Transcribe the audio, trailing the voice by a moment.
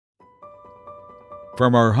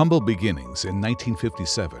From our humble beginnings in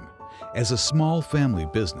 1957 as a small family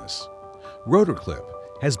business, Rotor Clip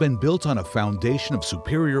has been built on a foundation of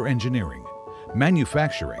superior engineering,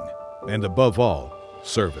 manufacturing, and above all,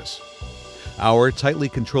 service. Our tightly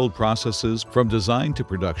controlled processes from design to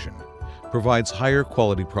production provides higher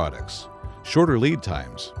quality products, shorter lead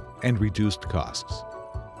times, and reduced costs.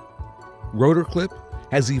 Rotor Clip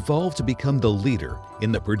has evolved to become the leader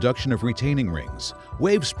in the production of retaining rings,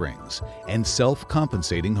 wave springs, and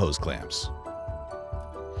self-compensating hose clamps.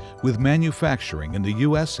 With manufacturing in the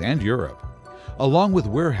US and Europe, along with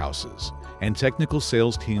warehouses and technical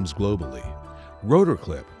sales teams globally, Rotor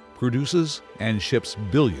Clip produces and ships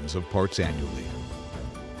billions of parts annually.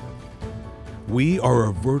 We are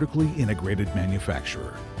a vertically integrated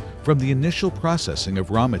manufacturer, from the initial processing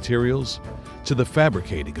of raw materials to the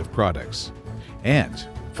fabricating of products, and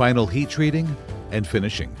final heat treating and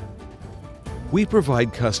finishing. We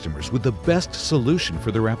provide customers with the best solution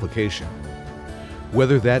for their application,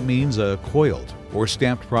 whether that means a coiled or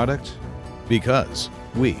stamped product, because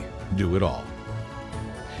we do it all.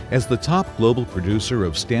 As the top global producer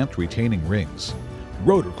of stamped retaining rings,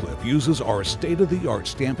 Rotor Clip uses our state-of-the-art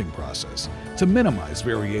stamping process to minimize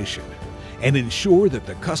variation and ensure that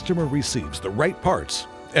the customer receives the right parts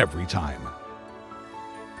every time.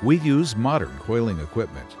 We use modern coiling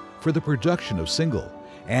equipment for the production of single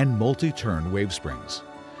and multi-turn wave springs,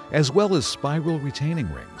 as well as spiral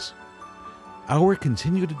retaining rings. Our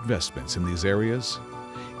continued investments in these areas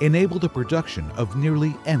enable the production of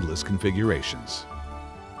nearly endless configurations.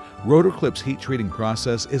 Rotor Clip's heat treating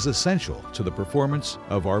process is essential to the performance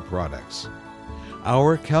of our products.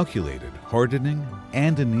 Our calculated hardening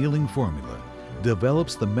and annealing formula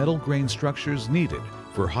develops the metal grain structures needed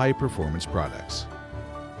for high-performance products.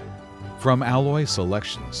 From alloy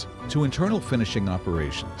selections to internal finishing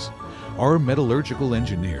operations, our metallurgical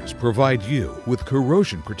engineers provide you with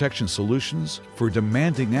corrosion protection solutions for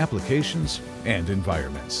demanding applications and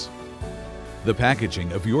environments. The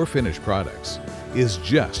packaging of your finished products is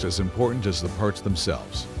just as important as the parts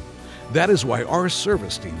themselves. That is why our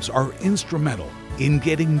service teams are instrumental in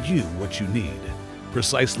getting you what you need,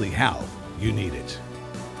 precisely how you need it.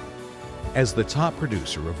 As the top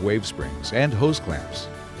producer of wave springs and hose clamps,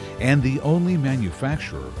 and the only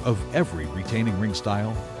manufacturer of every retaining ring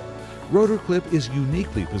style, Rotor Clip is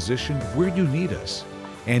uniquely positioned where you need us,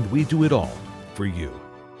 and we do it all for you.